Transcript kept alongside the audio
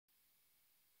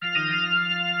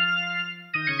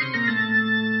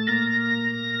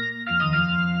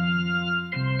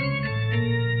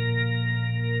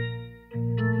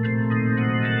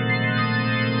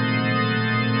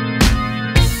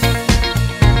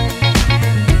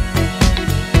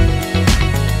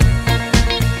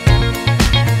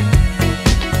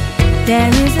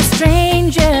There is a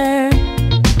stranger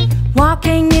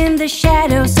walking in the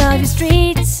shadows of your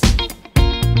streets.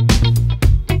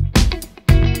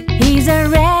 He's a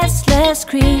restless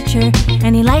creature,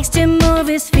 and he likes to move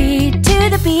his feet to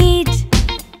the beat.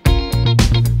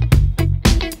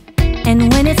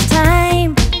 And when it's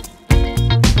time,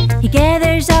 he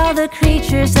gathers all the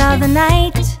creatures of the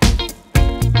night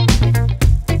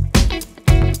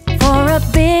for a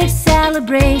big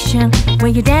celebration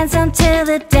where you dance until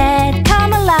the dead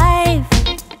come alive.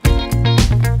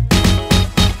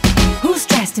 Who's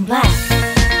dressed in black?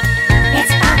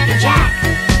 It's Pumpkin Jack.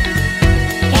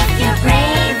 If you're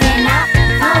brave enough,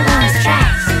 follow his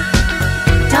tracks.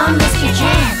 Don't miss your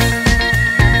chance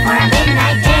for a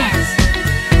midnight dance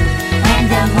when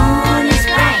the moon is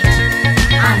bright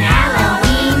on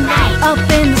Halloween night. Up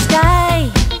in the sky,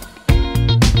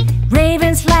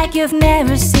 ravens like you've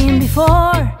never seen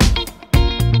before,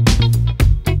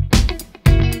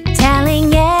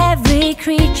 telling every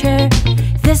creature,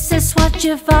 this is what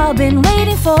you've all been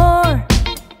waiting for.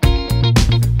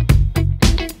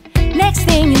 Next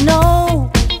thing you know,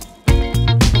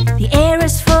 the air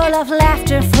is full of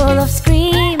laughter, full of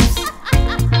screams,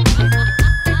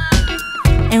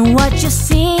 and what you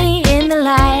see in the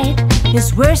light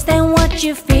is worse than what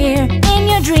you fear in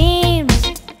your dreams.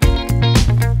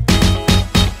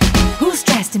 Who's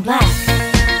dressed in black?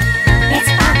 It's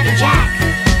Pumpkin Jack.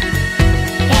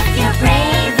 If you're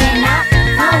brave enough,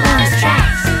 follow his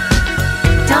tracks.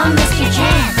 Don't miss your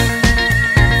chance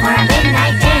for a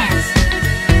midnight dance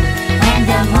when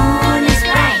the moon is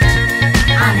bright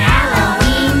on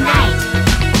Halloween night.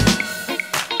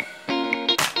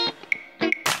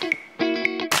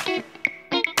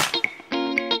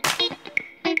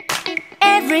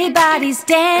 Everybody's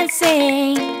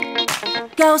dancing,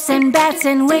 ghosts and bats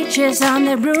and witches on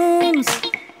their brooms,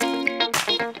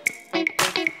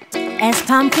 as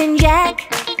Pumpkin Jack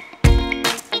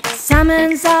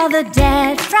summons all the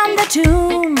dead from the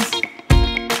tombs.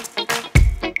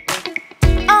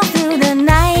 All through the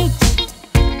night,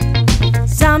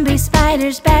 zombies,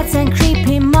 spiders, bats and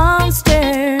creepy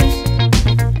monsters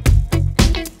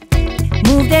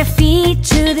move their feet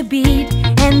to the beat,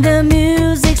 and the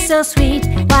music's so sweet.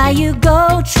 While you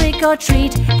go trick or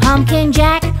treat, Pumpkin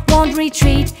Jack won't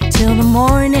retreat till the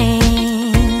morning.